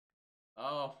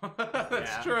Oh,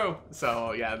 that's true.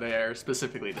 So yeah, they're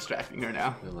specifically distracting her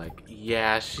now. They're like,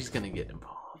 yeah, she's gonna get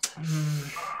involved.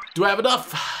 Do I have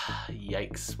enough?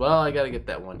 Yikes. Well, I gotta get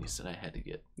that one you said I had to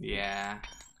get. Yeah.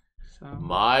 So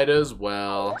Might as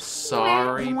well.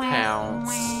 Sorry, Pounce.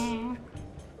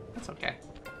 that's okay.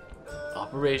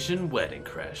 Operation Wedding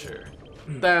Crasher.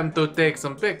 Time to take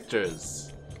some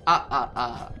pictures.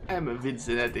 I'm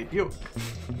Vincent at the Puke.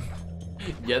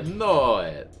 You know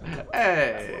it.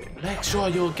 Hey. Make sure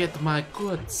you get my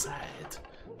good side.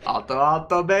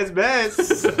 Auto,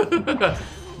 base.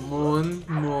 Moon,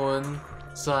 moon,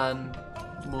 sun,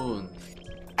 moon.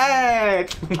 Hey,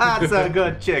 that's a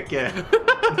good chicken.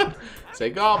 Say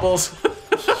gobbles.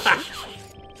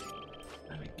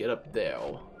 Let me get up there.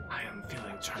 I am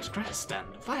feeling transgressed and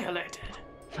violated.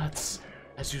 That's,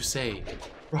 as you say,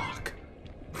 rock.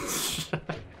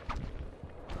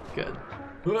 Good.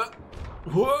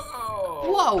 Whoa!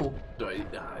 Whoa! Do I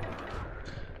die?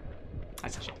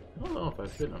 That's a shame. I don't know if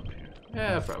I've been up here.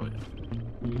 Yeah, probably.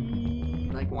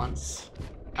 Like once.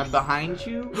 Behind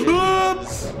you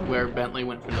is where Bentley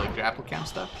went for the grapple camp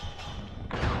stuff.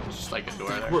 It's just like a door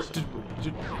there. So.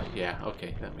 Yeah,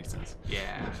 okay, that makes sense.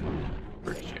 Yeah.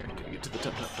 Pretty sure. Can we get to the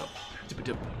top?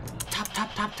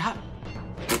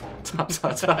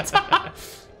 Top.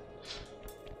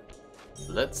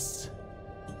 Let's.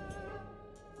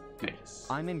 Nice.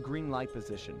 I'm in green light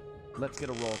position. Let's get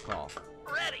a roll call.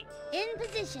 Ready. In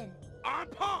position. I'm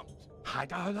pumped. I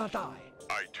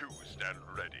too stand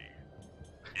ready.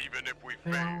 Even if we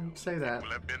They fail, all say that it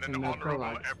will have been in an the honorable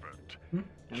prologue. effort.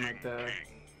 In like the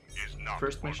Is not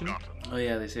first mission? forgotten. Oh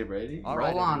yeah, they say ready. All Roll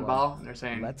right, on, everyone. ball. They're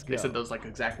saying Let's they go. said those like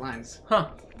exact lines. Huh.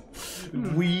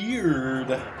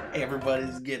 Weird.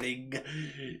 Everybody's getting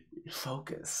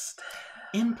focused.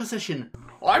 In position.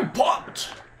 I'm pumped.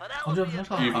 But that would be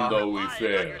a Even though we lie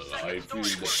fail, on your second I story.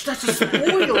 feel that- That's a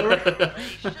spoiler.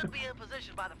 They should be in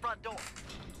position by the front door.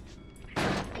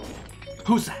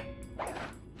 Who's that?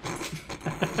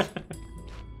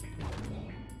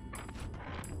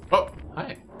 Oh,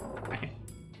 hi.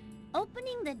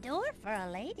 Opening the door for a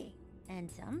lady. And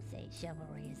some say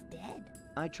chivalry is dead.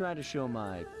 I try to show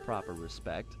my proper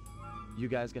respect. You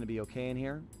guys gonna be okay in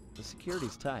here? The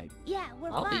security's tight. Yeah,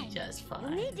 we're I'll be fine. just We'll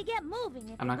fine. need to get moving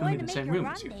if I'm we're not gonna going be to in make the a same room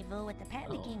as you. rendezvous with the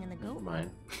Peppy King and the Never Goop.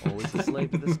 mind. Always a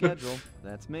slave to the schedule.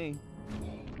 That's me.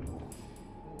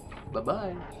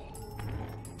 Bye-bye.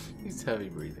 He's heavy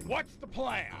breathing. What's the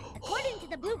plan? According to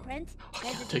the blueprints,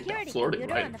 there's a Take that security floating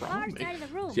computer right on the in front far of me. side of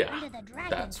the room Yeah, under the dragon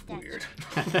that's statue. weird.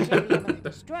 I should be able to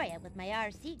destroy it with my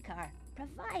RC car,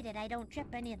 provided I don't trip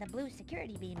any of the blue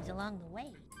security beams along the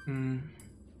way.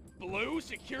 Blue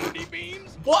security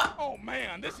beams? What? Oh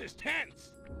man, this is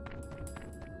tense.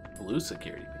 Blue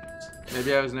security beams.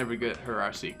 Maybe I was never good at her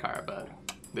RC car, but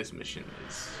this mission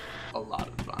is a lot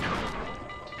of fun.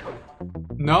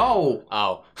 No!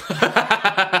 Oh.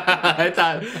 I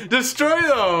thought, destroy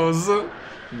those!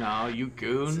 No, you Is it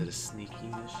goon. a sneaky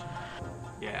mission?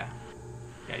 Yeah.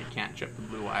 Yeah, you can't trip the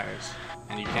blue wires.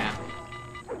 And you can't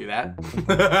do that.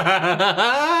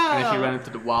 And if you run into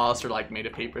the walls, they're like made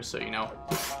of paper, so you know.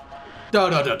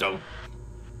 Do.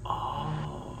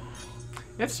 Oh.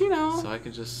 It's, you know. So I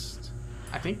could just...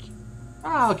 I think.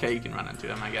 Oh, okay, you can run into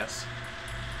them, I guess.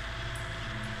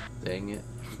 Dang it.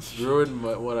 Ruined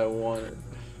what I wanted.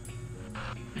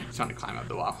 Just want to climb up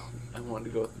the wall. I wanted to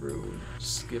go through and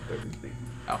skip everything.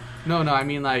 Oh. No, I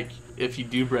mean, like, if you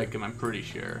do break them, I'm pretty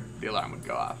sure the alarm would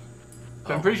go off.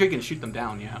 But I'm pretty sure you can shoot them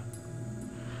down, yeah.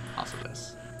 Also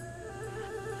this.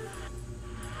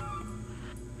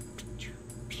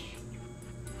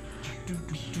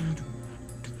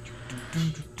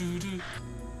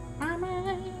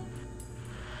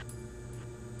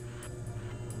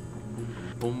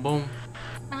 Boom, boom.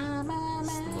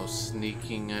 It's the most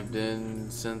sneaking I've been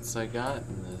since I got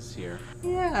in this here.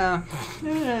 Yeah, it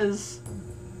is.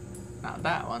 Not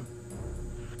that one.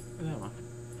 That one.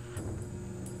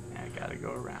 Yeah, I gotta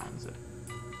go around it.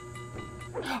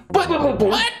 But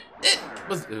what?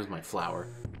 It was my flower.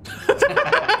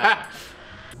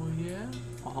 Well, yeah.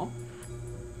 Uh-huh.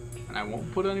 And I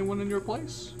won't put anyone in your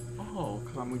place, Oh,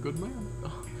 because I'm a good man.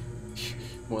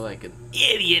 more like an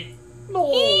idiot. No!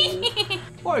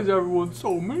 Why is everyone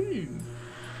so mean?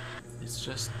 It's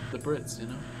just the Brits, you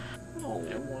know. No.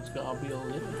 Everyone's gotta be a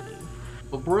little mean.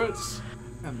 The Brits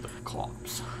and the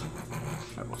cops.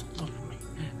 That was me.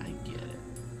 I get it.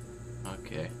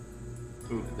 Okay.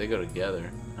 Ooh, they go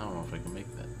together. I don't know if I can make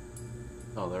that.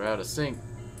 Oh, they're out of sync.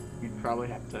 You'd probably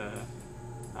have to.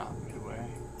 Oh, get away.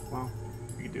 Well,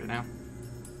 you can do it now.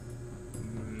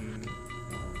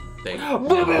 Dang. No!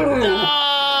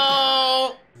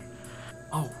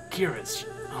 Oh, Kira, it's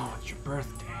your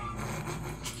birthday.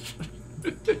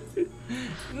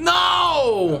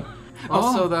 No!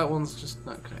 Also, that one's just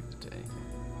not connected to anything.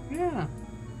 Yeah.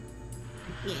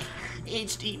 Yeah.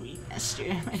 HD remaster,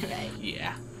 am I right?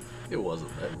 Yeah. It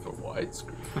wasn't meant for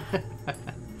widescreen.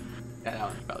 Yeah, that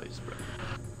one's probably just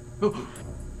broken.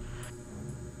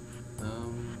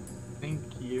 I think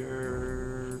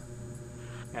you're...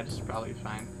 Yeah, this is probably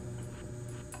fine.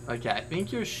 Okay, I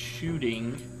think you're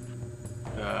shooting...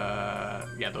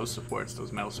 yeah, those supports,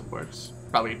 those metal supports.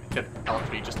 Probably hit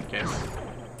L3 just in case.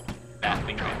 That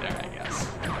thing right there, I guess.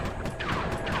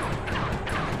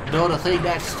 No, the thing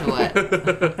next to it.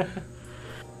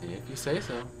 If you say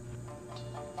so.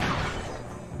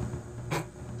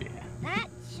 Yeah. That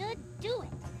should do it.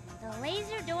 The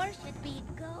laser door should be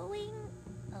going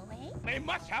away. They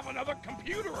must have another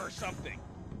computer or something.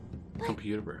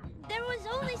 Computer. There was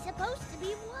only supposed to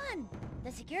be one.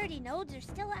 The security nodes are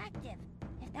still active.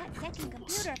 If that second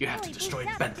computer You have to fully destroy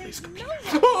boots up, Bentley's there's computer.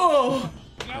 no way- Oh!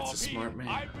 That's a Penelope, smart man.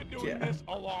 I've been doing Yeah. this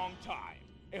a long time.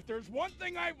 If there's one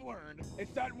thing I've learned,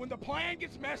 it's that when the plan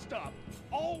gets messed up,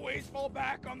 always fall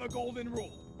back on the golden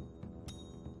rule.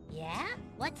 Yeah?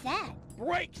 What's that?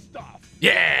 Break stuff.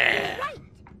 Yeah! Right!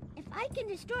 If I can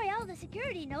destroy all the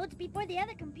security nodes before the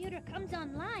other computer comes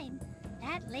online,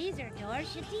 that laser door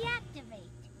should deactivate.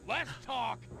 Less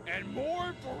talk and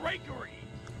more breakery.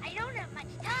 I don't have much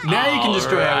time. Now you can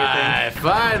destroy Alright,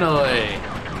 finally!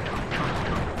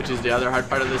 Which is the other hard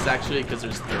part of this, actually, because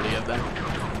there's 30 of them.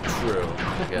 True.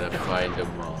 Gotta find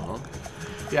them all.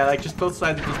 Yeah, like, just both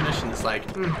sides of this mission is like,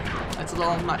 that's a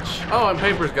little much. Oh, and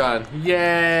paper's gone.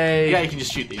 Yay! Yeah, you can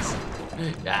just shoot these.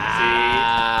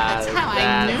 Ah, That's how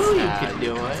I knew you could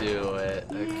do it. Do it.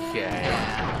 Okay.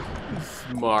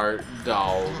 Smart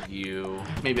dog, you.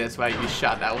 Maybe that's why you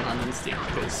shot that one on instinct,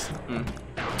 because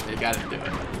you gotta do it.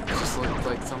 It just looked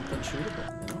like something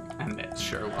shootable, you know? And it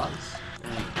sure was.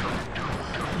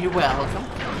 You're welcome.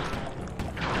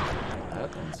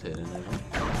 That one's hidden, I think.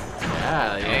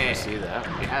 Yeah, you Hey. can see that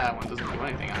one. Yeah, that one doesn't do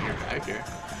anything on your drive here.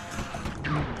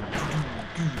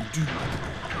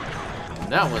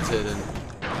 And that one's hidden.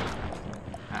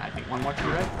 I think one more to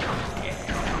your right. Yeah.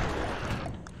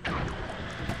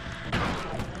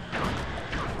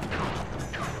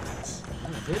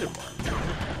 Hidden one. I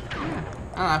don't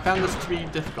know, I found this to be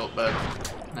difficult, but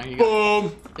now you go.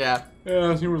 Boom! Yeah,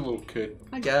 Yeah, you were a little kid.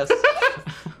 I guess.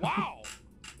 Wow,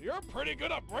 you're pretty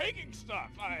good at breaking stuff.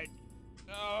 I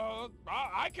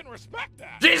can respect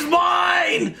that. She's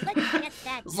mine! Let's get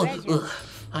that treasure.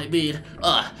 I mean,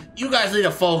 you guys need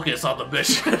to focus on the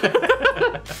mission.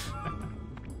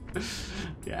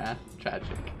 Yeah, tragic.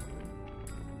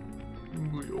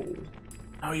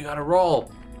 Now you gotta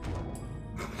roll.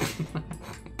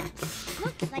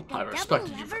 Looks like a I double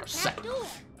respected you for lever a second. trapdoor.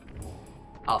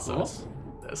 Also, What?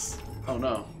 this. Oh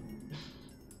no.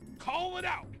 Call it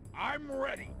out. I'm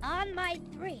ready. On my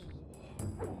 3.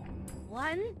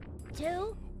 1,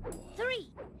 2,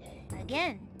 3.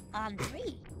 Again, on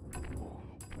 3.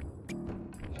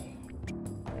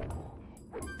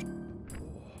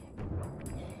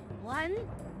 One,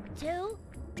 2,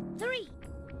 3.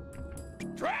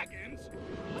 Dragons?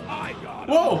 I got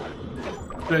it. Whoa!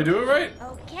 Did I do it right?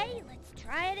 Okay, let's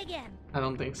try it again. I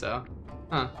don't think so.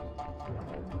 Huh.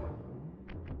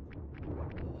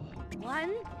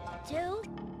 1, 2,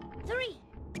 3.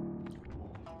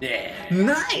 Yeah.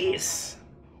 Nice!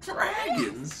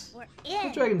 Dragons. We're The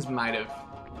in. dragons might have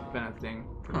been a thing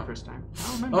for the first time. I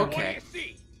don't remember. What do Okay. you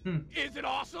see? Hmm. Is it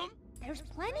awesome? There's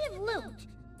plenty of loot,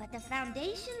 but the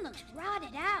foundation looks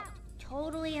rotted out.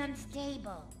 Totally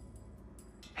unstable.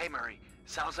 Hey Murray,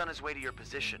 Sal's on his way to your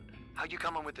position. How you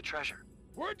coming with the treasure?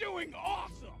 We're doing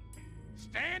awesome.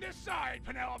 Stand aside,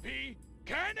 Penelope.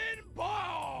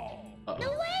 Cannonball!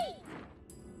 No way!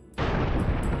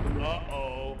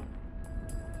 Uh-oh.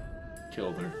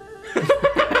 Killed her.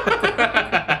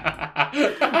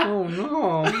 Oh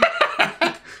no.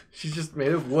 She's just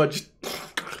made of wood.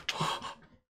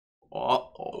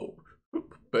 Uh-oh.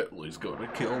 Bentley's gonna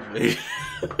kill me.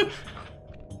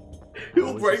 He'll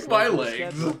Always break a my slow legs.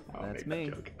 schedule. That's me.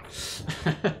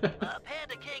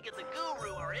 Panda King and the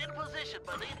Guru are in position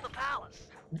beneath the palace.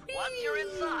 Once you're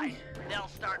inside, they'll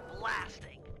start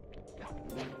blasting.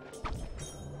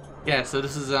 Yeah, so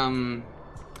this is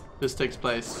this takes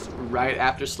place right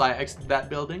after Sly exited that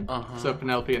building. Uh-huh. So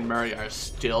Penelope and Murray are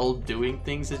still doing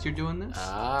things as you're doing this.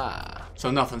 Ah.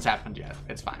 So nothing's happened yet.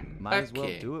 It's fine. Might as well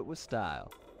Okay. do it with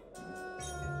style.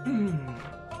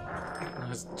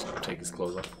 Let's take his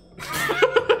clothes off.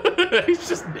 He's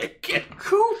just naked.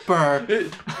 Cooper!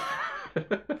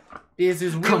 This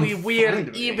is Come really weird,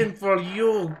 find me. even for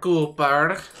you,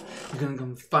 Cooper. You gonna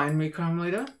come find me,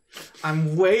 Carmelita?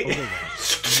 I'm waiting.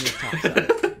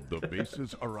 The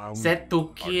bases around Set to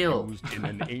are kill. used in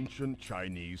an ancient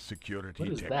Chinese security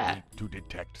What is technique that? to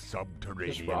detect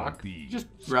subterranean rock? thieves. Just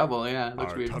rubble, yeah. It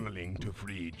looks Are weird. tunneling to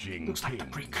free Jing Looks like the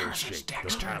King precursors, will shake the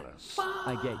Dexter. palace.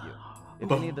 I get you.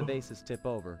 If any of the vases tip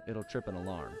over, it'll trip an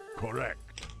alarm.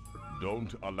 Correct.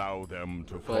 Don't allow them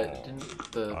to But fall.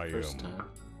 didn't the I first am time.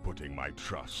 putting my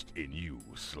trust in you,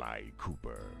 Sly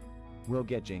Cooper. We'll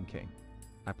get Jing King.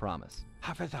 I promise.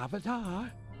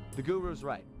 The guru's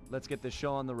right. Let's get this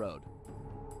show on the road.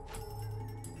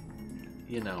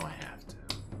 You know I have to.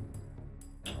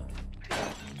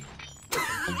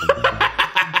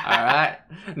 Alright,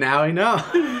 now we know.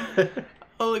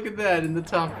 Oh, look at that in the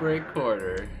top right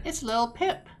corner. It's Lil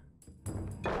Pip.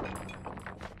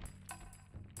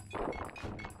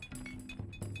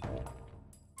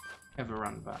 Have a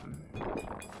run button. I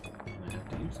have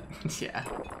to use it. Yeah.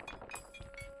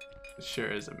 It sure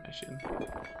is a mission.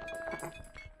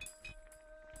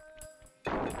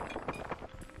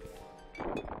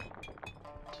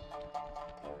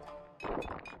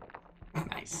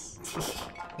 Nice.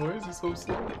 Why is it so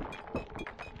slow?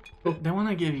 They want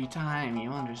to give you time,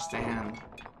 you understand.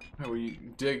 How are you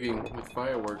digging with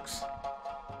fireworks?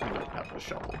 I don't have a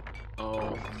shovel.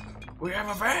 Oh. We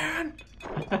have a van!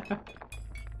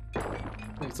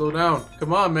 Hey, slow down.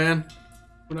 Come on, man.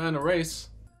 We're not in a race.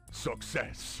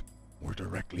 Success. We're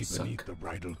directly Suck. beneath the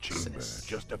bridal chamber, Success.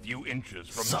 just a few inches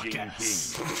from Suck Jing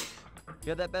ass. King.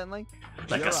 Hear that, Bentley?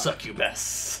 Like You're a up.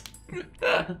 succubus.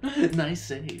 Nice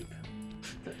save.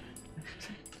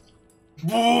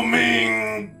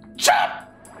 Booming!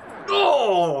 Chop!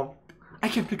 Oh! I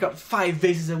can pick up 5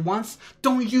 vases at once.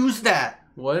 Don't use that.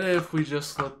 What if we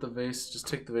just let the vase, just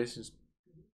take the vase and just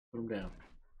put them down?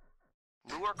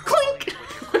 Lure Carly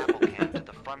with your grapple can to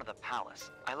the front of the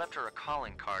palace. I left her a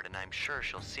calling card and I'm sure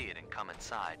she'll see it and come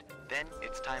inside. Then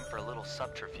it's time for a little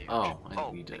subterfuge. Oh,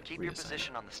 I need to and keep your reassign.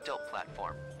 position on the stilt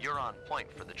platform. You're on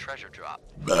point for the treasure drop.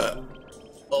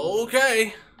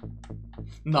 Okay.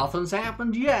 Nothing's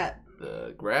happened yet.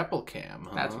 The grapple cam,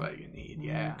 huh? That's what you need,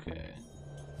 yeah. Okay.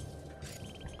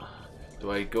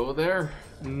 Do I go there?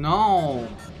 No.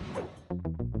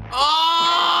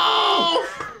 Oh!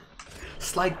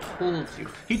 Sly told you.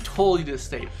 He told you to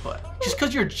stay put. Just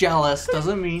because you're jealous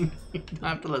doesn't mean you don't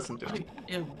have to listen to him.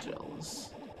 I am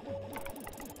jealous.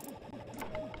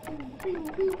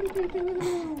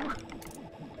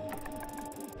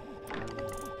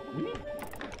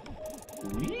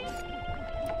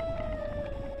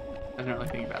 I don't really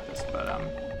think about this, but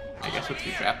I guess with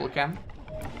the grapple cam,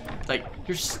 like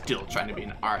you're still trying to be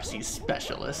an RC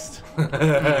specialist.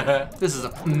 This is a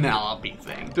Penelope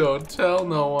thing. Don't tell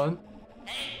no one.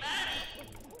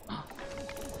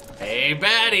 Hey,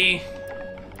 Batty!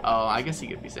 Oh, I guess he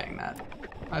could be saying that.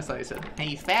 I thought he said,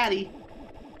 "Hey, fatty."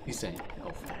 He's saying, oh,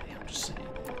 Fatty, I'm just saying.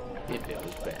 If it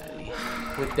was Batty,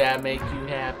 would that make you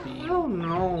happy? I don't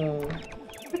know.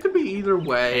 It could be either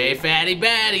way. Hey, Fatty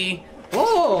Batty!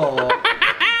 Oh,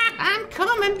 I'm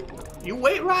coming. You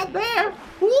wait right there.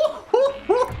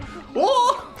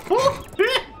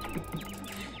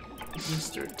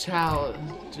 Mr.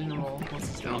 General, what's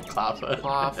his name? Clawfoot.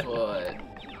 Clawfoot.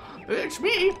 It's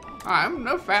me. I'm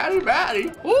the fatty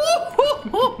batty.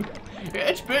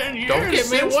 It's been years Don't get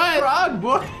me since wet. Frog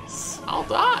Boys. I'll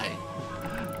die.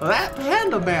 That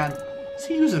panda man, is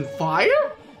he using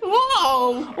fire?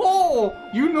 Whoa! Oh,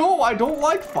 you know I don't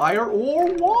like fire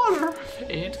or water.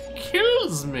 It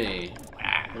kills me.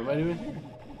 What am I doing here?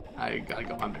 I gotta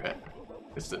go under it.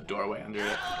 It's the doorway under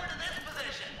it.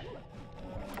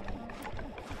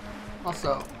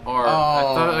 Also, Or, I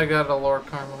thought I got a Lord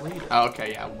Carmelita. oh,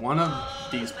 okay, yeah. One of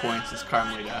these points is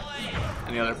Carmelita,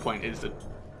 and the other point is the.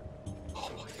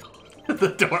 Oh my god. The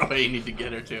doorway you need to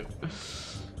get her to.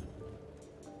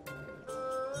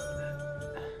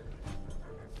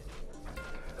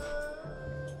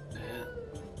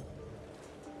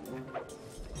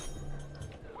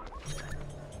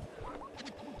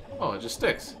 Oh, it just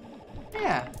sticks.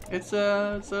 Yeah, it's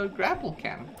a grapple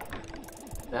cam.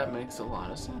 That makes a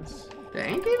lot of sense.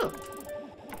 Thank you.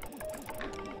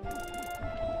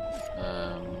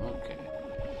 Okay.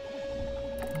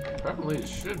 Carmelita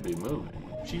should be moving.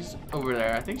 She's over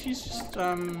there. I think she's just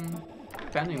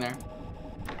standing there.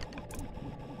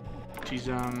 She's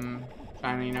trying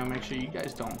to make sure you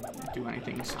guys don't do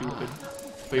anything stupid.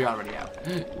 But you're already out.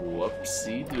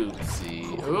 Whoopsie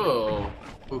doopsie. Oh.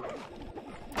 Ooh.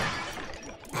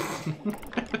 There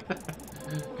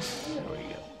we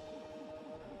go.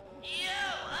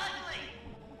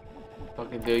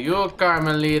 Fucking do you,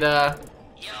 Carmelita.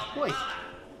 Boy.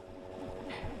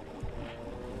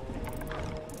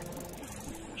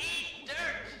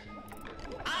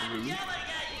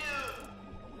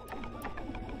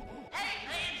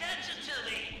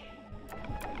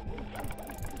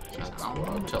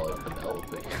 I'll tell her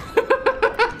Penelope.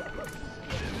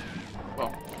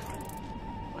 Well,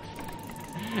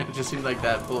 it just seemed like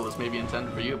that bullet was maybe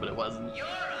intended for you, but it wasn't. You're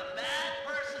a bad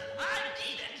person. I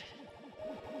need it.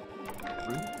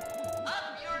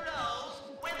 Up your nose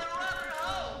with a rubber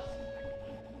hose.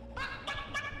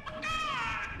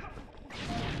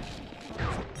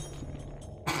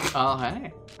 Oh,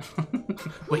 hey.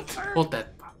 Wait, hold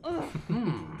that.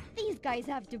 These guys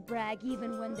have to brag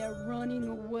even when they're running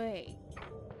away.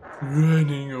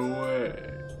 Running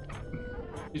away.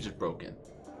 He just broke in.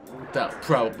 Without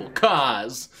probable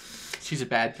cause. She's a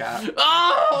bad cop.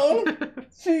 Oh!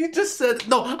 She just said,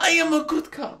 no, I am a good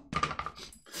cop.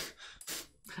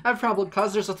 I have probable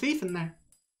cause. There's a thief in there.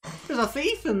 There's a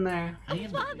thief in there. I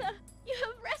am Father, you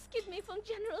have rescued me from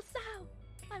General Sao.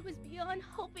 I was beyond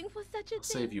hoping for such a thing.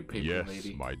 Save you, paper Yes,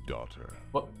 lady. my daughter.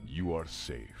 What? You are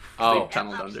safe. Oh,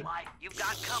 Tunneled under. Sly, you've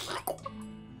got company.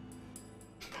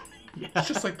 it's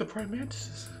just like the Prime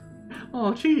Mantis.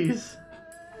 Oh, jeez.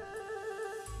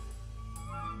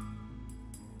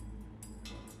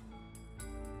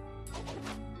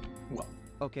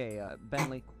 Okay,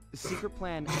 Bentley, Secret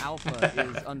Plan Alpha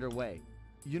is underway.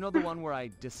 You know the one where I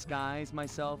disguise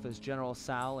myself as General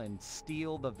Sal and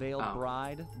steal the veiled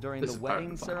bride during This the is part of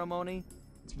wedding the plan. ceremony?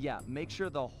 Yeah, make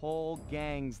sure the whole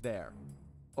gang's there.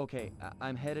 Okay,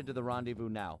 I'm headed to the rendezvous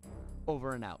now.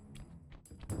 Over and out.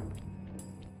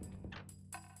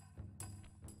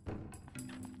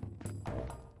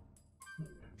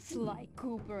 Sly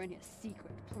Cooper and his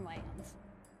secret plans.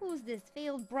 Who's this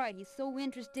failed bride he's so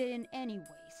interested in anyways?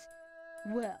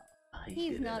 Well,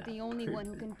 he's not the only one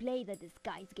who can play the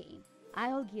disguise game.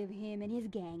 I'll give him and his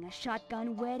gang a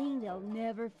shotgun wedding they'll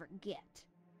never forget.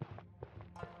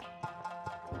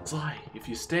 Sly, if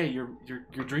you stay, your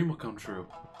dream will come true.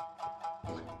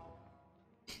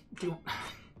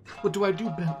 What do I do,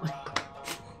 Bentley?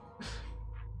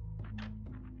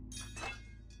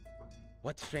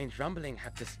 What strange rumbling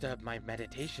hath disturbed my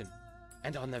meditation,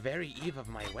 and on the very eve of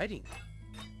my wedding?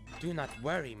 Do not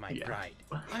worry, my bride.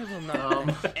 I will not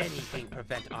let anything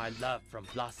prevent our love from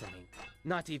blossoming,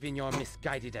 not even your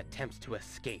misguided attempts to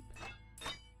escape.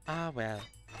 Ah well,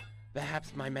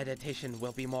 perhaps my meditation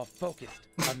will be more focused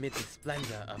amid the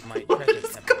splendor of my treasure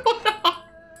temple.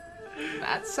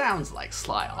 That sounds like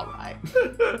Sly, alright.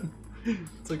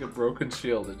 It's like a broken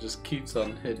shield. It just keeps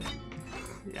on hitting.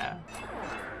 Yeah.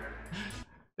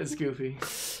 It's goofy.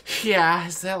 Yeah,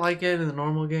 is that like it in the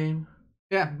normal game?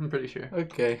 Yeah, I'm pretty sure.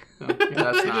 Okay. So, yeah,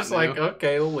 that's You're not just new. like,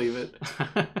 okay, we'll leave it.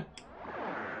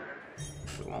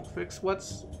 We won't fix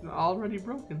what's already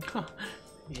broken.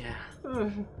 Yeah.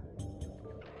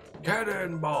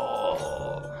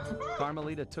 Cannonball!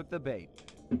 Carmelita took the bait.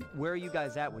 Where are you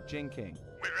guys at with Jin King?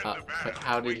 We're in the van, but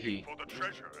how did he? waiting for the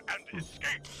treasure and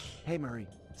escape. Hey, Murray.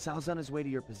 Sal's on his way to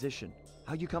your position.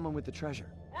 How you coming with the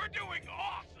treasure? We're doing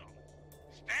awesome.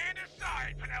 Stand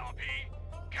aside, Penelope.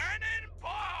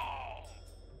 Cannonball!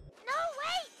 No,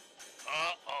 wait!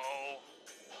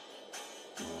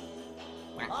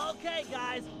 Uh-oh. Okay,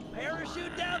 guys,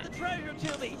 parachute down the treasure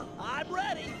to me. I'm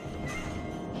ready.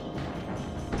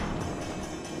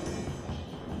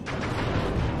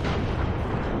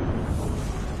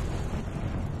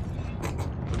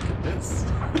 This.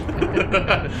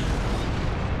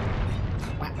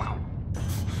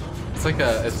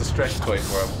 It's a stretch toy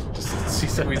for him. Just she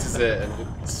squeezes it and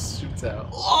it shoots out.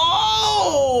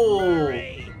 Oh!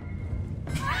 Murray.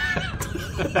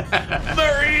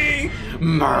 Murray!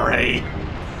 Murray!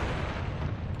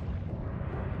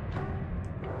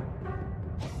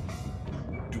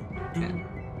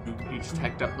 He just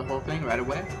hacked up the whole thing right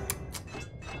away.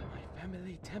 My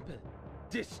family temple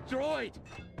destroyed!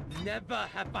 Never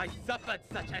have I suffered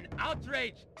such an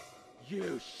outrage!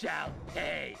 You shall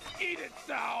pay! Eat it,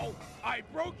 Sal! I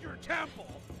broke your temple,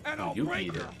 and I'll You break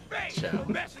eat your it, face Chow. for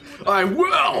messing with the I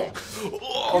will! You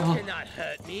Oh. cannot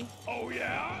hurt me! Oh,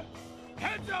 yeah?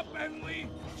 Heads up, Bentley!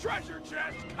 Treasure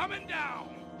chest coming down!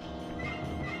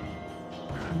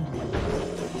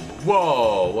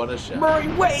 Whoa, what a shot. Murray,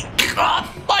 wait! God,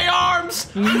 my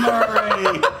arms!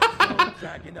 Murray!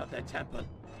 Dragon of the temple,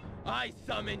 I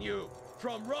summon you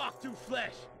from rock to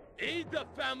flesh! Aid the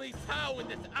family Tao in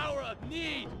this hour of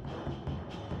need!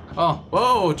 Oh,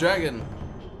 Whoa, dragon.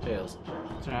 Tails.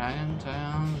 dragon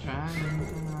tail, dragon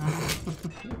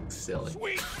tail. Silly.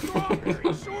 Sweet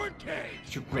strawberry shortcake!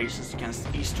 You're racist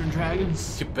against Eastern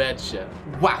dragons? You betcha.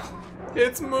 Wow.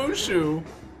 It's Mushu.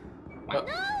 No!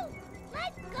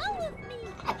 Let go of me!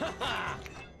 Haha!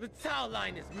 The Tao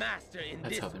line is master in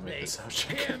That's this how they make the place.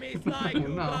 soundtrack. Hear me, Sly No.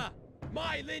 Cooper!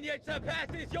 My lineage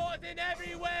surpasses yours in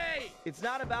every way! It's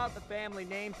not about the family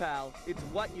name, pal. It's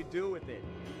what you do with it.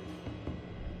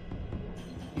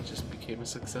 he just became a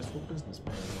successful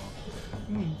businessman.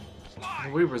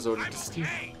 And we resorted to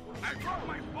stealing.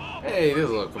 Hey, this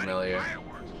looks familiar.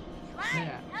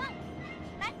 Yeah.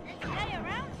 Let this guy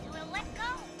around so he'll let go.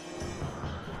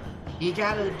 You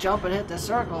gotta jump and hit the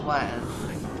circle button.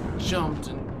 I jumped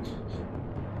and...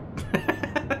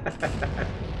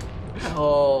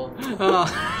 oh.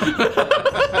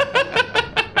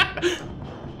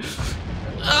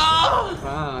 Oh,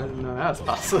 I didn't know that was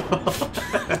possible.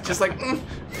 Just like,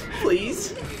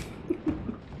 please.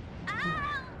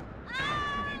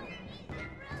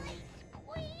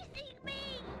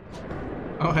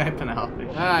 Oh, hey, Penelope.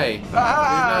 Hi. You're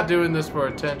not doing this for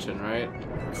attention, right?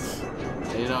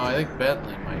 You know, I think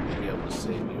Bentley might be able to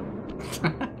save you.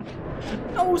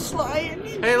 No, Sly.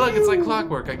 Hey, look, it's like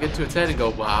clockwork. I get to its head and go,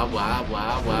 wah, wah,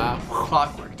 wah, wah.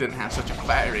 Clockwork didn't have such a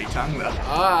fiery tongue,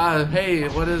 though. Hey,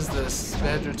 what is this?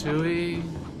 Badger-tui?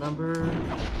 Remember?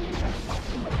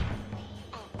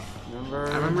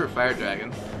 I remember Fire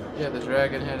Dragon. Yeah, the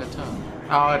dragon had a tongue.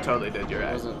 Oh, I totally did. You're It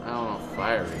right. wasn't, I don't know,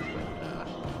 fiery,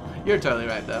 but, You're totally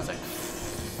right, though. it's like,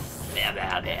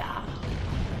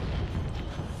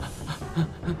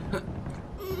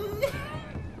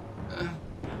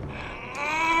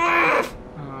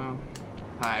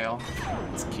 Pile.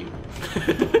 it's cute.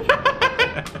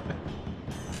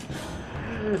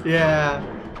 Yeah.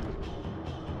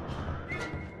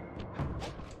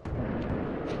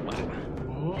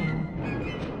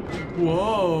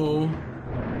 Whoa.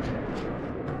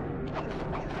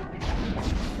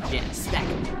 Yeah, smack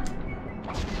it.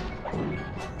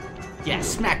 Yeah,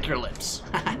 smack your lips.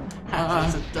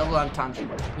 It's a double entendre.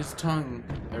 His tongue,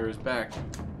 or his back.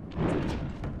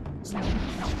 It's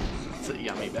a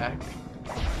yummy back.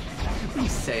 What do you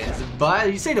say? It's a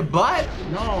butt? You say the butt?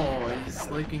 No, he's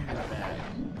licking his back.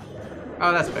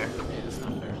 Oh, that's fair. Hey, that's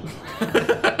not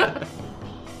fair.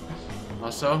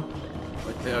 Also,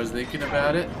 like I was thinking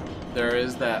about it, there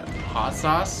is that hot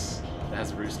sauce that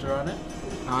has a rooster on it.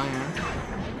 Oh yeah.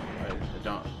 I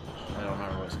don't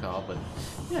remember what it's called, but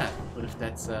yeah. What if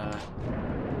that's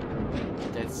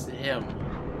him?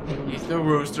 He's the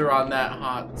rooster on that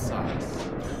hot sauce.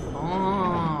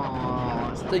 Oh,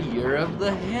 it's the year of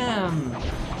the him.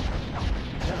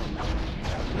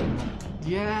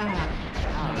 Yeah.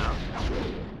 I don't know.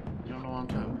 You don't know what I'm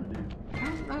talking about, dude.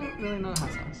 I don't really know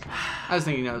hot sauce. I was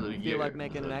thinking of the year. Feel like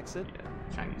making an exit?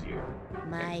 Yeah, Chinese year.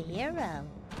 My hero.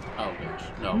 Oh gosh,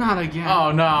 no. Not again.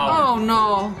 Oh no. Oh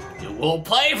no. You will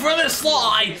pay for this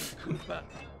life.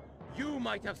 You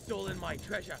might have stolen my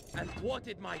treasure and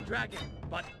thwarted my dragon,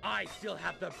 but I still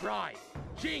have the bride.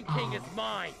 Jing King is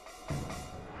mine.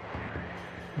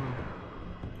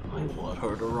 I want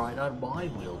her to ride on my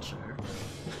wheelchair.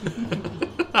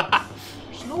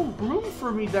 There's no room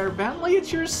for me there, Bentley.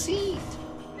 It's your seat.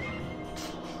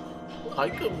 I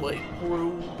could make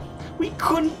room. We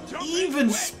couldn't even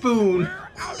spoon.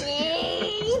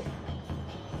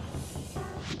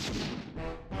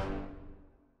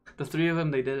 The three of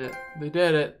them, they did it. They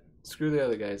did it. Screw the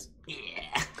other guys.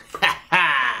 Yeah.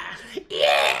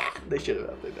 Yeah. They should have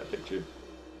updated that picture.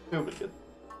 It would be good.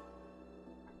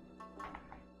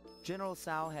 General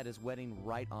Sao had his wedding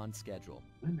right on schedule.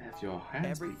 When have your hands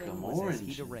Everything become was as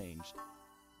orange? he'd arranged,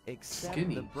 except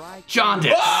Skinny. the bride.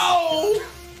 Jaundice. Oh!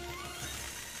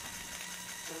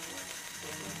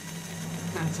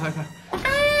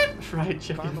 Fried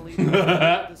chicken.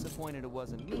 Carmelita was disappointed it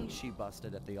wasn't me she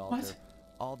busted at the altar, What?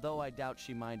 although I doubt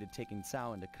she minded taking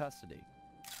Sao into custody.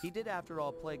 He did, after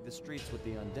all, plague the streets with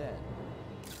the undead.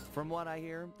 From what I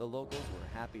hear, the locals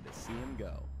were happy to see him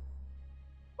go.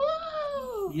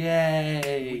 We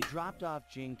Yay! dropped off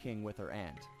Jing King with her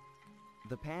aunt.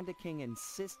 The Panda King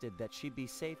insisted that she be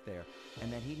safe there,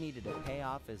 and that he needed to pay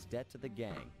off his debt to the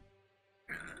gang.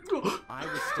 I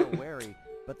was still wary,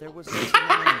 but there was no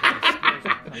denying that his skills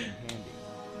would come in handy.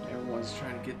 Everyone's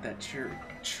trying to get that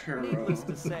churro. Needless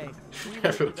to say, we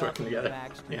Everyone's lived up working in the together.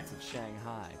 back streets of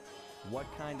Shanghai. What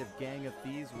kind of gang of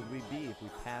thieves would we be if we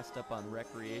passed up on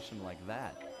recreation like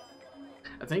that?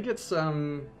 I think it's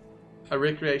a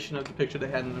recreation of the picture they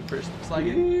had in the first slide.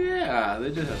 Yeah, they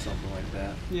did have something like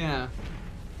that. Yeah.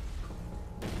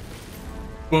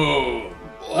 Boom!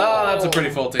 Oh, that's a pretty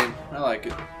full team. I like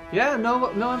it. Yeah, no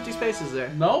empty spaces there.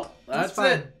 Nope, that's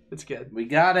fine. it. It's good. We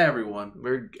got everyone.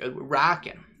 We're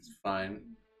rocking. It's fine.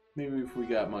 Maybe if we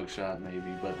got mugshot,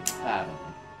 maybe, but I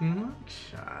don't know.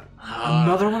 Shot.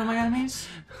 Another one of my enemies?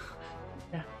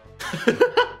 Yeah.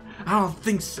 I don't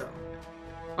think so.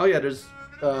 Oh yeah, there's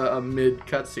a mid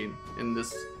cutscene in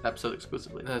this episode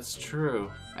exclusively. That's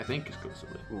true. I think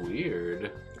exclusively.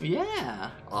 Weird.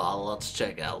 Yeah. Let's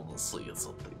check out and see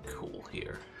something cool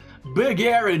here. Big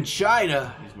air in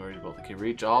China. He's worried about they can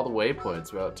reach all the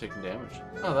waypoints without taking damage.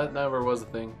 Oh, that never was a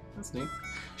thing. That's neat.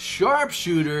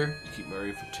 Sharpshooter. Keep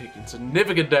Murray from taking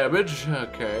significant damage.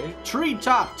 Okay.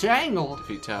 Treetop tangle.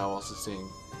 Defeat Chow while sustaining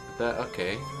that.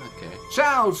 Okay.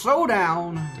 Chow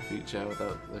showdown. Defeat Chow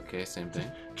without. Okay, same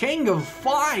thing. King of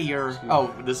fire.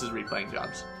 Oh, this is replaying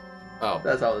jobs. Oh.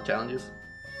 That's all the challenges.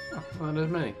 Oh, not as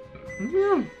many.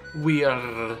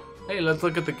 Weird. Hey, let's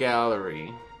look at the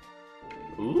gallery.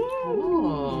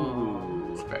 Ooh.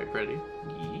 It's very pretty.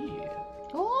 Yeah.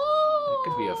 Oh. It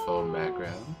could be a phone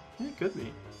background. It could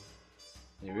be.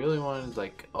 They really wanted,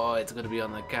 like, oh, it's gonna be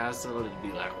on the castle. It'd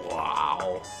be like,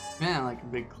 wow. Yeah, like a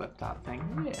big clip top thing.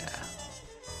 Yeah.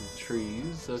 Some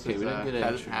trees. Okay, we didn't get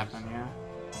any trees. Happen, yeah.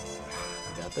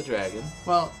 We got the dragon.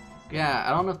 Well, yeah, I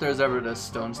don't know if there's ever a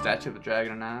stone statue of a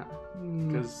dragon or not.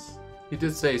 Because he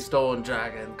did say stone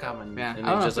dragon coming. Yeah, and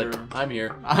he's just like, I'm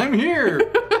here. I'm here.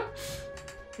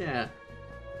 Yeah.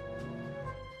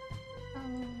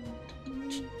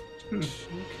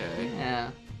 Okay.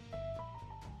 Yeah.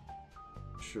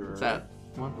 Sure. What's that?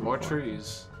 More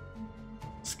trees.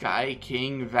 Sky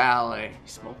King Valley.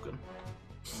 He's smoking.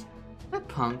 That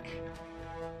punk.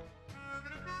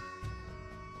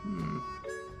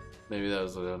 Maybe that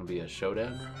was going to be a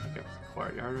showdown. Like a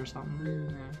courtyard or something.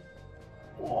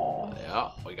 Yeah. Oh,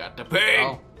 yeah. We got the pig.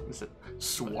 Oh, there's a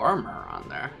swarmer on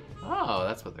there. Oh,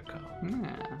 that's what they're called.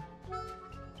 Yeah.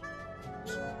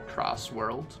 Cross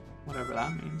world, whatever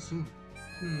that means.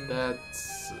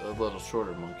 That's a little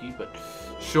shorter monkey, but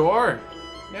sure.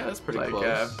 Yeah, that's pretty like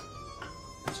close.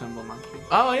 Symbol monkey.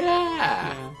 Oh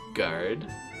yeah. Guard.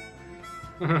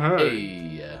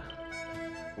 Hey.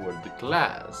 For the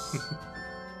class.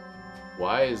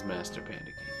 Wise Master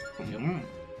Panda King.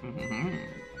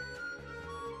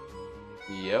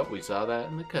 Yep. Yep, we saw that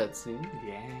in the cutscene.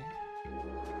 Yeah.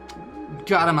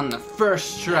 Got him on the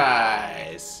first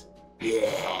try. Yeah.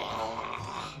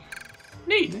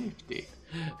 Neat.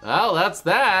 Well, that's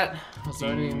that. Was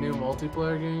there any new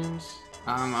multiplayer games?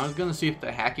 I was gonna see if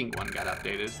the hacking one got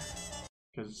updated.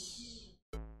 Cause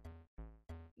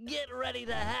get ready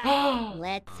to hack.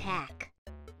 Let's hack.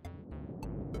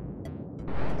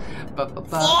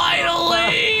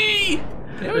 Finally!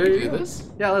 Yeah, we can do this.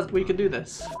 Yeah, we could do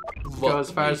this. Let's go as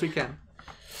far as we can.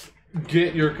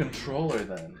 Get your controller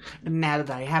then. And now that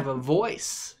I have a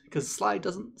voice, because Sly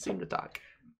doesn't seem to talk.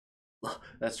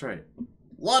 That's right.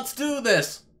 Let's do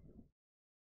this.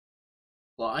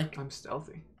 Sly. I'm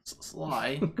stealthy.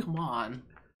 Sly, come on.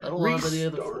 I don't want any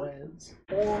other friends.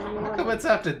 How come it's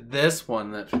after this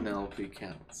one that Penelope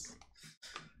counts?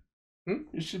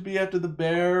 It should be after the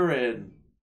Baron.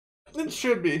 It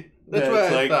should be. That's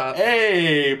what I thought.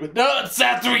 Hey, but no, it's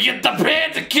after we get the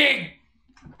Panda King.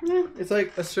 It's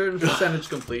like a certain percentage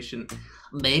completion.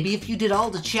 Maybe if you did all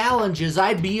the challenges,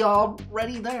 I'd be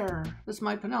Already there. That's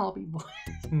my Penelope voice.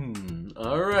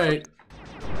 All right.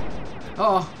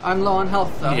 Oh, I'm low on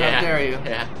health though. Yeah. How dare you?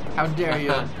 Yeah. How dare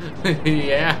you?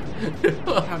 Yeah.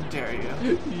 How dare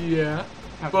you? Yeah.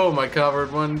 Boom, I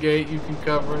covered one gate, you can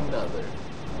cover another.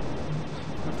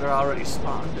 But they're already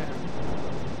spawned in.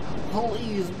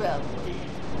 Please, Bentley.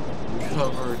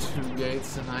 Cover 2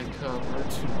 gates and I cover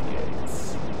 2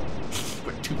 gates.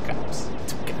 For 2 cups.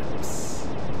 2 cups.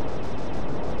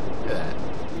 Look at that.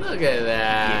 Look at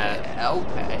that. Yeah,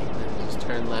 okay. Just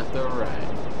turn left or right.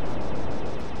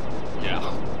 Yeah.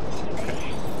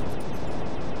 Okay.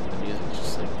 The music's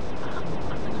just like,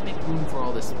 I'm gonna make room for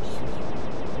all this.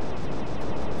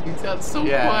 He's got so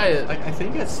quiet. Like, I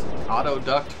think it's auto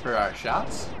ducked for our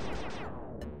shots.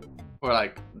 Or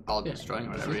like all destroying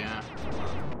or whatever, yeah.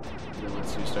 And then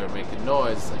once you start making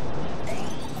noise, it's like,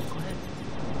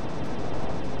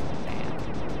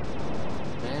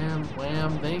 bam,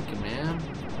 wham, thank you, man.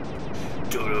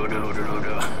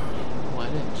 Why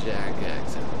didn't Jack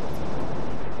exit?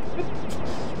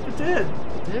 It did.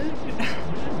 It did? It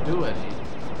didn't do any.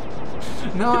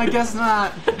 No, I guess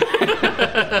not.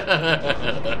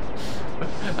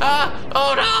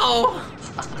 Oh no!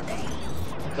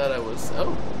 I thought I was.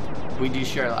 Oh. We do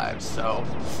share lives, so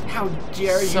how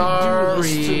dare you do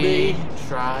this to me?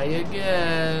 Try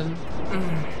again.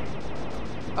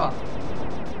 Oh.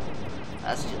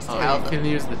 That's just how you can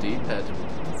use the D-pad to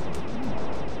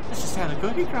That's just how the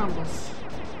cookie crumbles.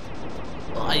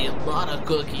 I am not a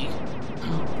cookie.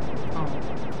 Oh.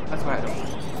 That's why I don't.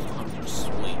 I'm just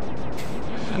sweet.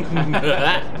 Come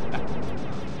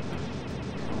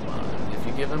on. If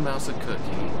you give a mouse a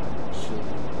cookie, she'll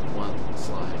want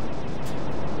slide.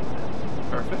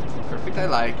 Perfect. Perfect. I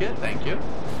like it. Thank you.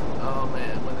 Oh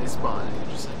man, when they spawn,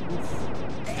 you're just like, oof.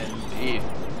 Indeed.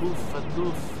 Oof a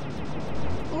doof.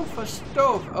 Oof a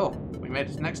stove. Oh, we made it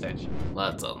to the next stage.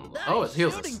 Let's oh, it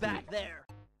heals us. back there.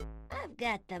 I've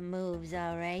got the moves,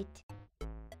 all right.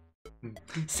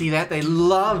 See that? They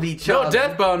love each other. No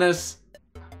death bonus.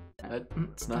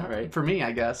 That's not right. For me,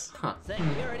 I guess. Huh.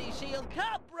 Security shield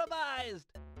compromised.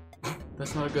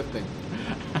 That's not a good thing.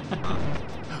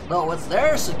 No, it's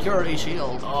their security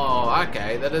shield. Oh,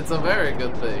 okay. Then it's a very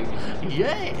good thing.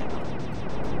 Yeah.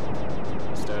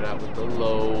 Start out with the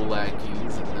low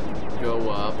lackeys and then go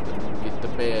up and get the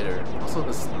better. Also,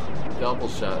 this double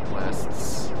shot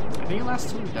lasts. I think it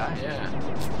lasts till we die. Yeah.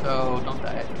 So don't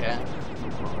die, okay?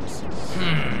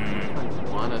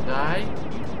 Wanna die?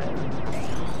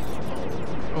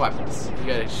 Weapons. I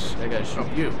gotta shoot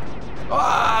you.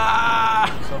 Ah!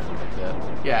 Something like that.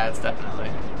 Yeah, it's definitely.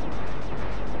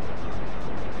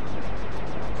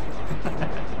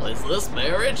 Is this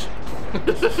marriage?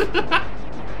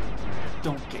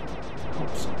 Don't get.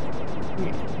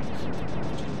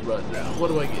 Run now. What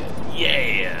do I get?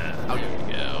 Yeah. Oh, there we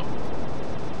go.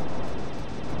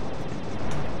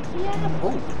 Yeah.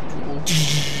 Oh.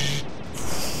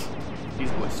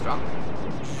 These boys strong.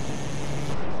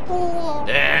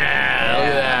 Yeah. Look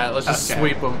at that. Let's just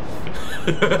sweep them.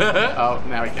 Oh,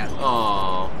 now we can.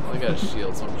 Oh, I got a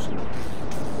shield, so I'm just gonna.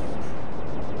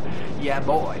 Yeah,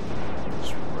 boy.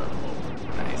 Just run them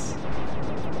over. Nice.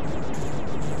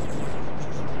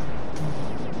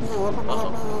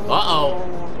 Uh-oh.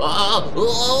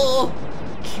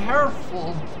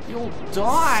 Careful, you'll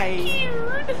die.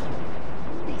 Scared.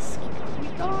 Be scared. We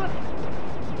got it.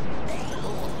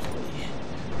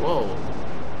 Whoa.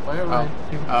 Why are we?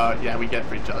 Yeah, we get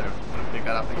for each other when we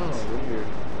got up against. Oh, weird.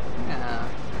 Yeah.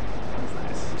 That's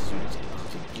nice.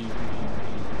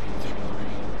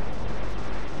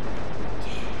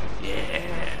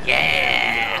 Yeah.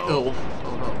 Yeah. Oh.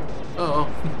 Oh no. Oh.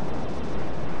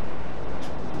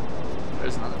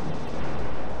 There's another one.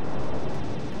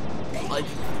 Like.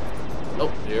 Oh,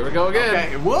 here we go again.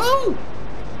 Okay. Whoa.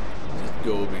 Just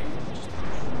go over here.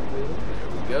 There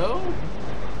we go.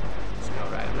 Let's go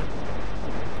right with it.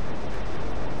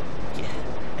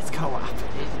 Yeah. It's co-op.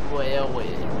 Well,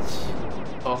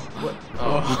 Oh, what?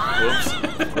 Oh, whoops.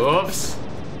 Whoops.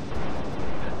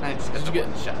 Nice. Did you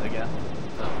get shot again?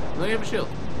 Oh, no, you have a shield.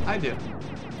 I do.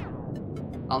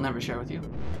 I'll never share with you.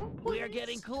 We're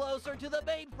getting closer to the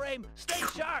mainframe. Stay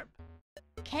sharp.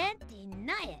 Can't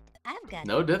deny it. I've got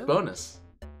No the death moves. bonus.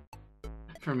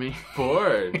 For me.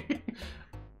 Bored.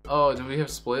 Oh, do we have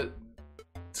split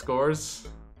scores?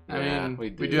 I Yeah, mean,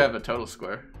 we do have a total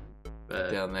score.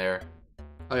 But Down there.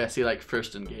 oh yeah, see like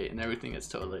first and gate and everything is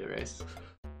totally erased.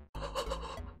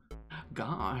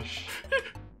 Gosh.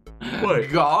 What?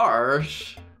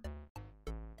 Gosh.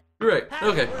 Right.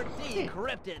 Okay. Password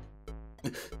decrypted.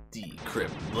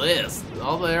 Decrypt this.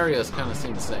 All the areas kind of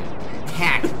seem the same.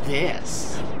 Hack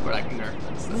this. We're like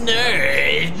nerds.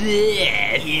 Nerd.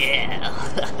 Yeah.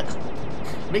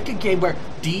 Make a game where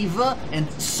Diva and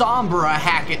Sombra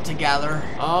hack it together.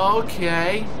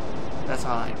 Okay. That's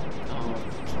all I. Oh,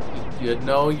 you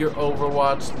know your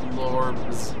Overwatch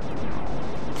lorbs.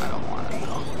 I don't want to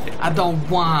know. I don't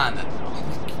wanna know.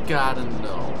 You gotta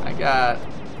know. I got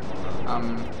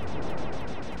an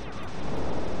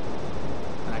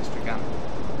extra gun.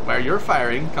 Where you're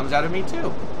firing comes out of me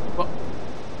too.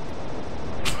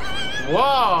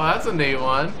 Whoa, that's a neat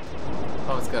one.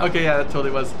 Oh, it's got. Okay, yeah, that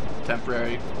totally was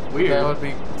temporary. Weird. That would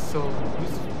be so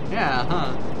useful. Yeah,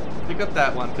 huh? Pick up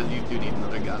that one because you do need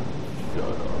another gun. Shut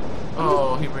up.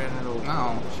 Oh, he ran it over.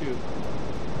 No, shoot.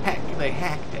 Heck, they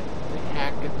hacked it. They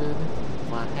hacked it.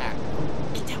 My hack.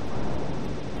 Get down.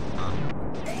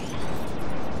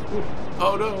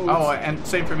 Oh no. Oh, and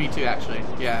same for me too, actually.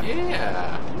 Yeah.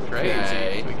 Yeah. Crazy.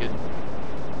 Okay. We could.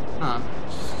 Huh.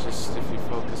 Just if you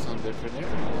focus on different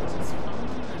areas, it's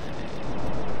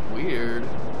fine. Weird.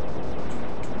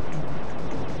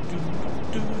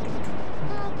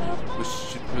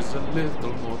 Wish it was a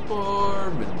little more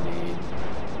permanent.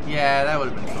 Yeah, that would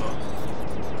have been cool.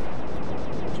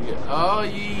 What'd you get? Oh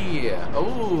yeah.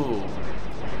 Oh.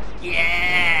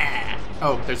 Yeah.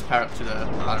 Oh, there's power up to the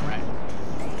bottom right.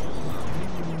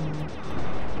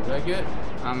 What did I get?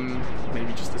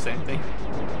 Maybe just the same thing.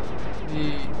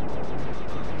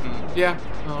 Yeah.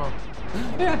 Oh.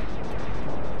 Yeah.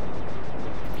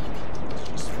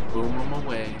 Just boom them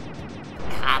away.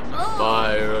 Come on.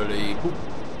 Firely.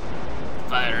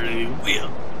 Firely wheel.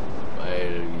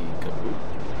 Firely kaboom.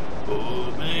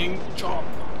 Booming chop.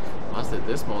 Must that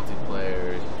this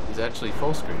multiplayer is actually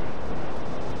full screen.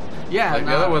 Yeah. Like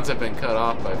the other ones have been cut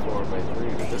off by 4 or by 3,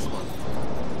 but this one,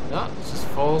 no, it's just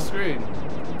full screen.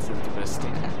 That's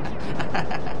interesting.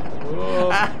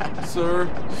 Whoa, sir,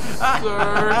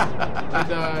 I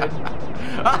died.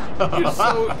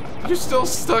 You're still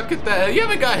stuck at that. You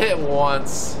haven't got hit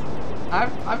once.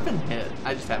 I've been hit.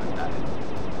 I just haven't died.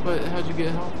 But how'd you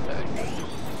get health back?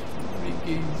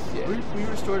 We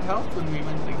restored health when we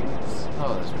went to the games.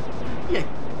 Oh, that's right. Yeah,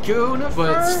 Goonifer.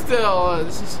 But still,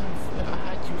 this is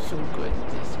how'd you so good at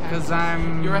this? Because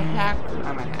you're a hacker.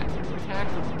 I'm a hacker. You're a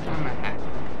hacker. I'm a hacker.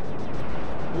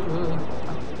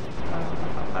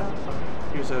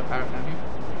 Here's a power down here.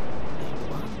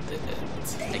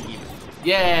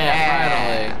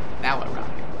 Yeah, finally. Now we're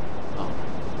rocking. Oh.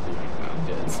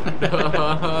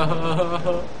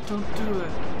 Don't do it.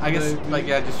 I guess, like,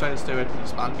 yeah, just try to stay away from the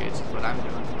spawn gates is what I'm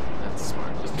doing. That's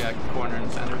smart. Just, yeah, corner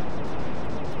and center.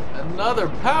 Another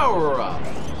power-up.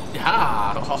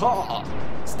 Ha!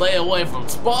 Stay away from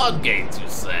spawn gates, you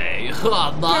say?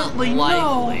 Not likely.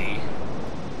 No.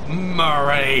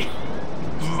 Murray.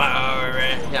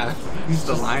 Yeah, he's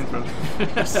the line from. He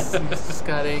just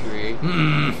got angry.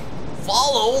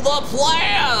 Follow the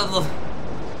plan!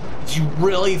 Did you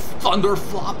really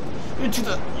thunderflop into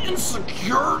the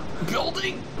insecure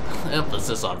building?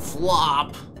 Emphasis on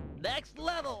flop. Next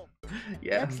level.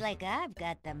 Yeah. Looks like I've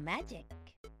got the magic.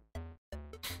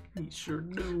 He sure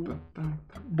do.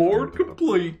 Board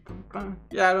complete.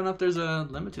 Yeah, I don't know if there's a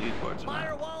limit to these boards or not.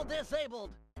 Firewall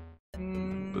disabled.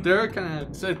 But they're kind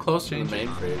of said close to the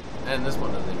mainframe, and this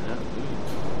one doesn't even have food.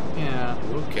 Yeah.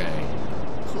 Okay.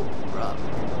 Oh, brother.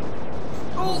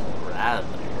 Oh, brother.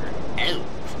 Ouch.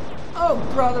 Oh,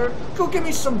 brother, go get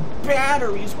me some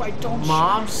batteries. Why don't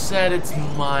Mom said it's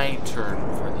my turn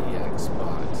for the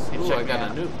Xbox. Ooh, I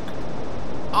got a nuke.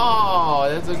 Oh,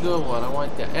 that's a good one. I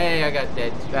want that. Hey, I got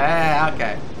that too. Ah,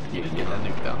 okay. You didn't get that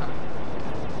nuke though, huh?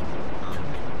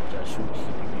 Just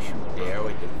shoot there.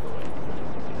 We can go in.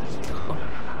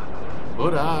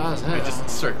 Buddha's We just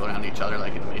circle around each other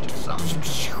like in the Matrix song.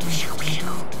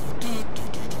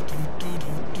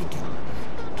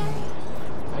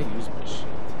 I use my shit.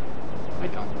 I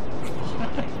don't.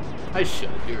 I should,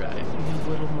 you're right. A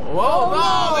little more. Whoa,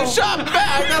 no! They shot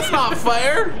back! That's not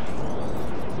fair!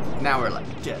 Now we're like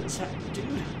dead as heck, dude.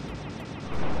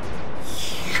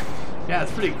 Yeah,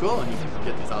 it's pretty cool when you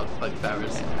get these all like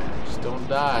powers. Yeah, just don't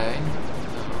die.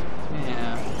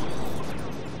 Yeah.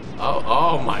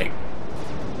 Oh my.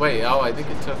 Wait, I think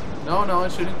it took. No,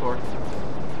 it's shooting for.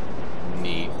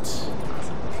 Neat.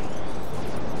 Awesome.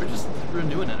 We're just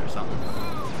renewing it or something.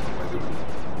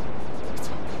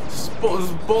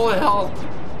 Bullet hell.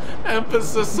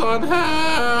 Emphasis on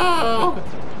hell.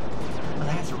 Well,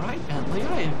 that's right, Bentley.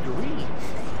 I agree.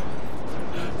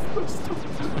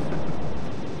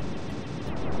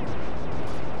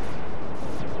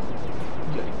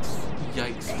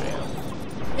 Yikes, man.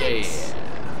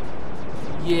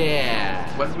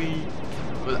 Yeah. What did we?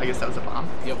 I guess that was a bomb.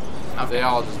 Yep. Okay. They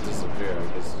all just disappear. I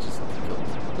guess just kill them.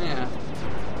 Yeah.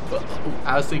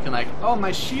 I was thinking like, oh,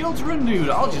 my shield's renewed.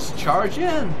 I'll just charge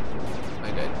in.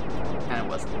 I did. And it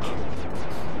wasn't. I'm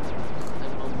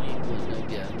only one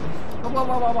again.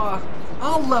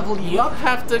 I'll level you up.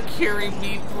 Have to carry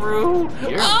me through.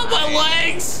 My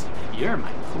legs! You're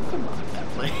my Pokemon,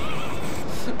 Bentley.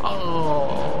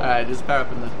 Oh. Alright, just power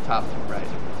up in the top right.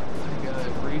 I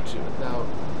gotta reach it without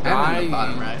dying. And in the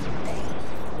bottom right.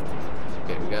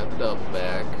 Okay, we got the double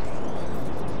back.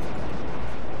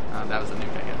 That was a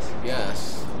nuke, I guess.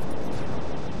 Yes.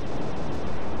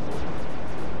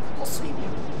 I'll save you.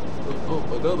 Oh,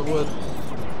 another one.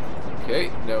 Okay,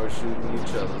 now we're shooting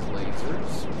each other's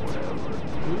lasers. Whatever.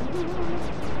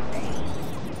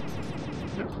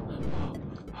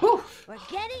 We're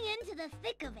getting into the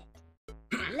thick of it.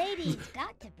 Lady's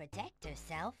got to protect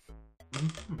herself.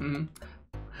 Mm-hmm.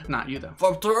 Not you, though.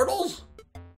 From turtles?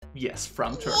 Yes,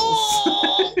 from turtles.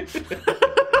 Oh!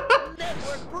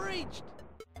 Network breached.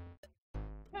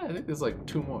 Yeah, I think there's like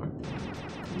 2 more.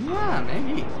 Yeah,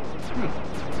 maybe.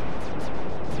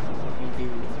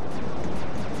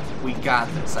 We got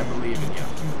this. I believe in you.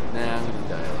 Nah, I'm gonna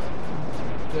die a lot.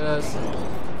 Just.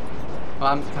 Well,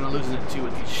 I'm kind of losing it too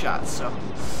with these shots, so.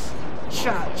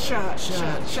 Shut up.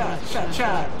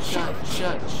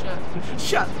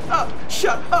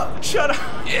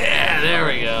 Yeah, there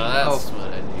we go. That's what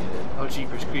I needed. Oh,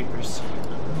 Jeepers Creepers.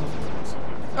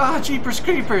 Ah, Jeepers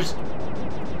Creepers.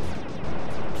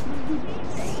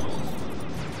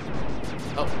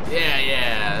 Oh,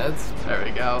 yeah. There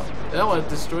we go. That one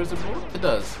destroys the board? It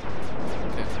does.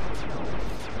 Okay.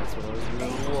 That's what I was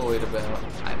really worried about.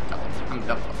 I'm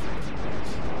double.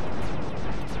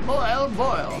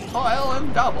 Boil,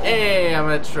 and double. Hey, I'm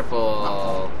at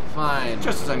triple. Fine.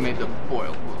 Just as I made the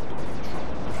boil.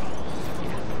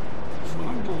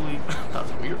 Unbelievable. That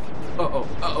was weird.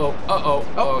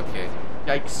 Oh, okay.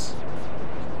 Yikes.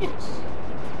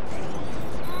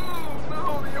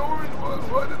 No, the orange one.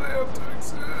 Why do they have to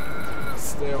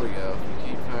exist? There we go. If we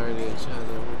keep firing at each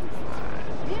other, we'll be fine.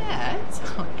 Yeah, it's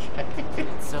okay.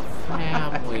 It's a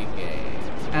family game.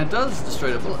 And it does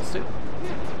destroy the bullets too.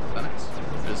 Yeah, but nice.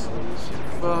 Just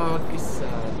focus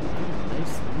on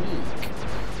nice nuke.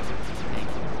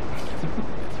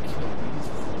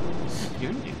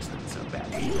 your nuke's not so bad.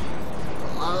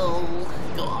 Oh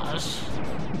gosh,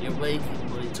 you're making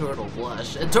my turtle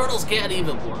blush, and turtles can't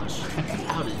even blush.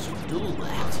 How did you do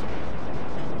that?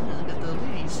 Look at the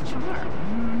lady's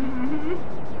charm.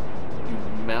 You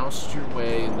moused your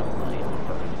way into my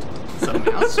heart. There's a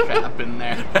mouse trap in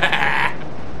there.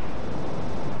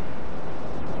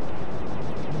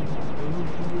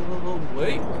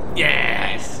 Wait.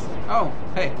 Yes! Oh,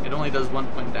 hey, it only does 1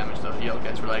 point damage though. The yellow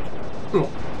guys were like,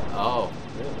 oh,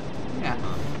 really? Yeah.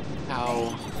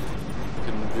 How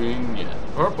convenient.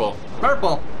 Purple.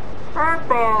 Purple!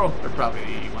 Purple! They're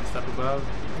probably one step above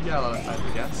yellow, if I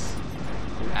would guess.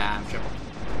 And triple.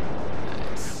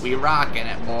 Nice. We rockin'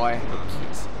 it, boy.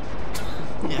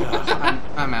 Yeah,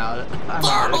 I'm out. I'm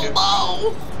out of here.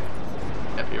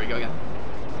 Yep, here we go again.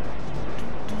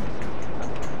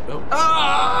 Oh.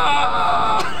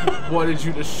 Ah! Why did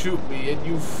you just shoot me and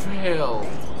you failed?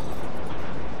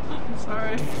 I'm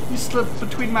sorry. You slipped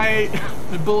between my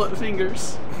bullet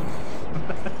fingers.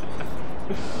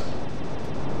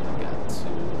 Got to.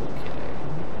 Okay.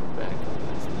 We're back in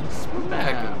business. We're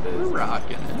back in business. We're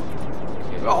rocking it.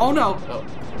 Okay. Oh no! Oh,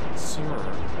 sir.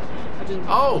 I didn't.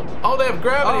 Oh, they have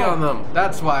gravity on them.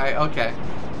 That's why. Okay.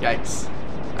 Yikes.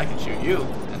 I can shoot you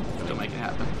and still make it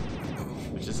happen,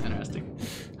 which is interesting.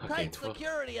 Okay, tight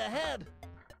security ahead.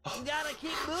 You gotta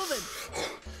keep moving.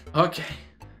 Okay.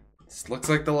 This looks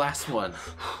like the last one.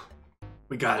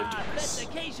 We gotta do this.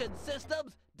 Authentication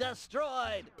systems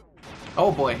destroyed.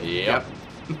 Oh boy. Yep.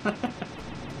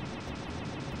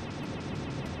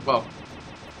 Whoa. Okay.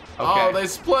 Oh, they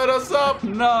split us up.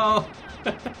 No.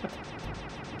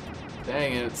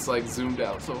 Dang it, it's like zoomed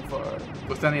out so far.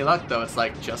 With any luck though, it's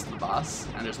like just the boss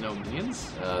and there's no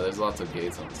minions. There's lots of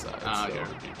gates on the side. Oh, so you're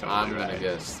totally I'm right. gonna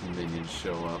guess minions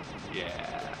show up.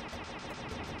 Yeah.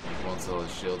 Once all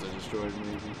his shields are destroyed,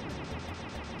 maybe.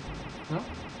 No?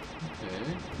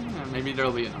 Okay. Yeah, maybe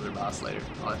there'll be another boss later.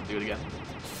 I'll have to do it again.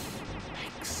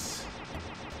 Thanks.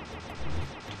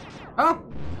 Oh!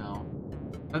 No.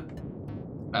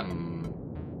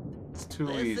 It's too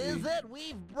This easy. is it.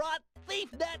 We've brought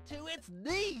ThiefNet to its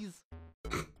knees.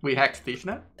 We hacked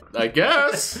ThiefNet? I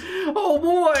guess. Oh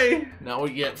boy! Now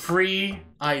we get free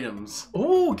items.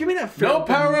 Oh, give me that. No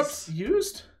power-ups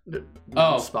used?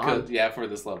 Oh, spawn. good. Yeah, for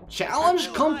this level.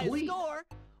 Challenge complete. Score,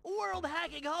 World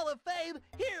Hacking Hall of Fame,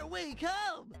 here we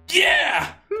come.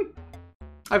 Yeah!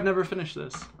 I've never finished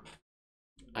this.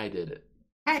 I did it.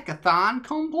 Hackathon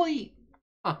complete.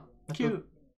 Huh. Cute.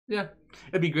 Yeah.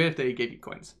 It'd be great if they gave you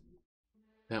coins.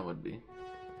 That would be.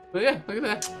 But yeah, look at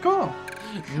that. Cool.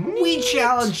 We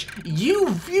challenge you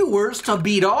viewers to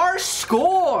beat our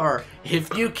score.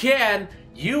 If you can,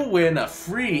 you win a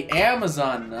free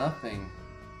Amazon nothing.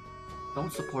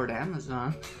 Don't support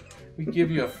Amazon. We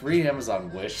give you a free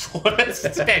Amazon wish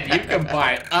list and you can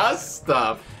buy us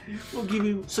stuff. We'll give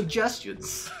you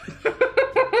suggestions.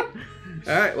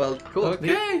 Alright, well, cool.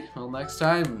 Okay. Well, next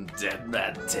time, Dead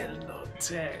Man Tell No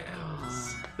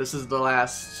Tales. This is the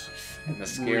last The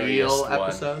scariest real one.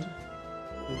 episode.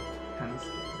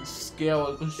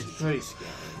 Scale. It's very scary.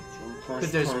 Because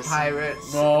First there's person.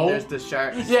 pirates. No. There's the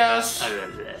sharks. Yes.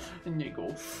 And you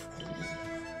go.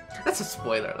 That's a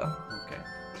spoiler, though. Okay.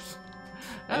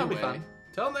 That'll be Anyway, fun.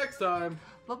 till next time.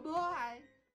 Bye-bye.